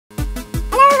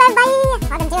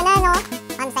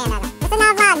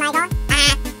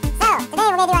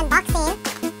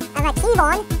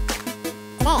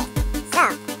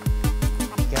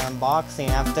unboxing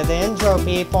after the intro,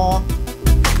 people.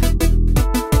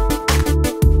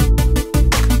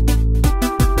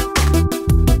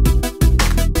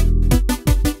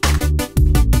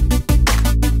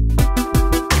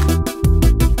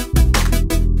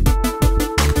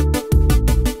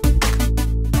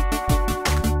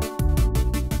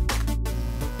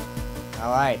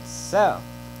 Alright, so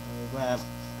we grab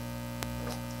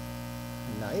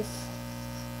a knife,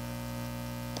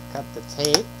 cut the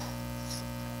tape.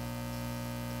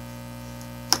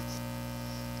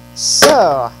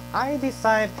 So I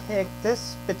decided to pick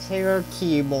this particular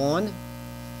keyboard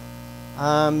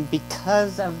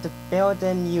because of the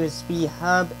built-in USB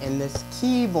hub in this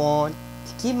keyboard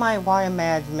to keep my wire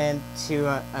management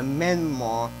to a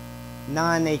minimal,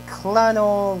 not in a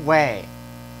clutter way.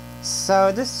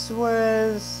 So this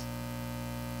was,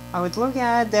 I was looking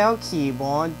at a Dell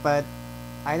keyboard, but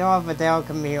I don't have a Dell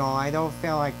computer. I don't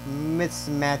feel like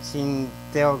mismatching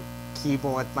Dell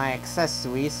keyboard with my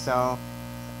accessories, so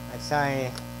I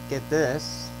decided to get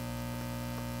this.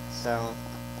 So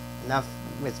enough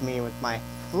with me with my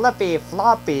flippy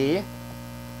floppy.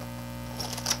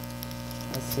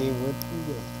 Let's see what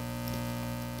we get.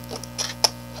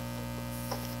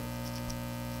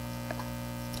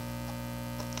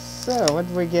 So what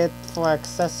do we get for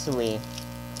accessory?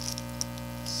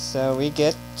 So we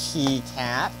get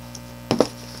keycap,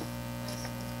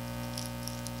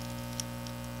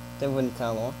 different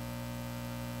color.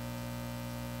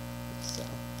 So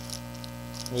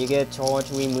you get a tool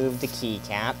to remove the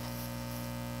keycap,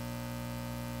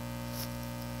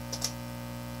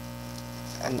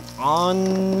 and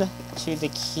on to the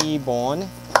keyboard.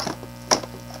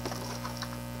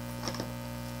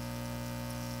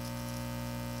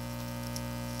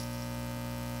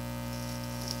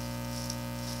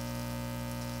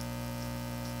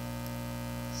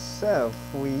 So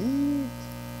if we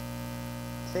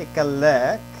take a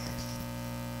look,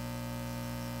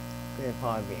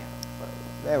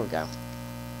 there we go.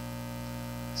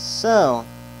 So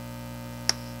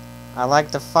I like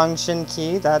the function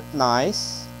key, that's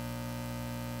nice.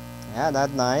 Yeah,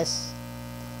 that's nice.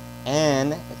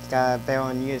 And it's got a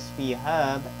built-in USB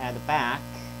hub at the back.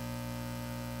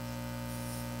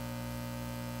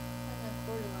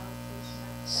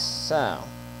 So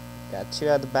got two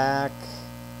at the back.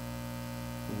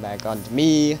 Back onto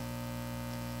me.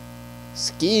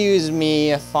 Excuse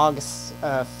me,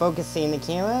 focusing the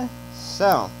camera.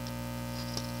 So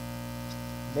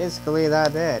basically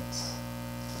that's it.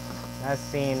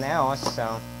 Nothing else.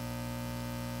 So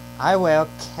I will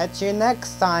catch you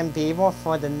next time, people,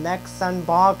 for the next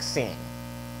unboxing.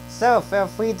 So feel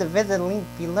free to visit the link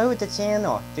below the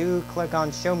channel. Do click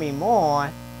on show me more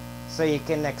so you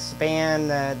can expand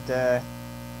the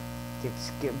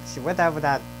whatever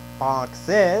that box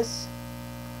is.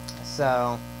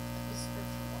 So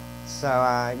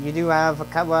you do have a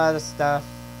couple other stuff,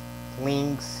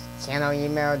 links, channel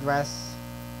email address.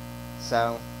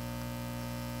 So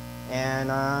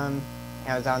and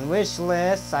Amazon wish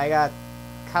list, I got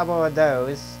a couple of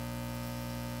those.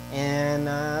 And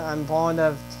I'm part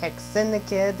of Tech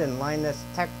Syndicate and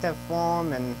linustechtips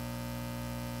forum and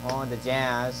all the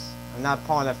jazz. I'm not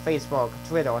part of Facebook or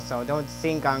Twitter, so don't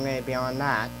think I'm going to be on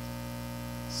that.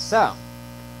 So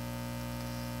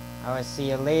I will see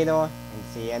you later and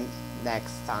see you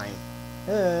next time.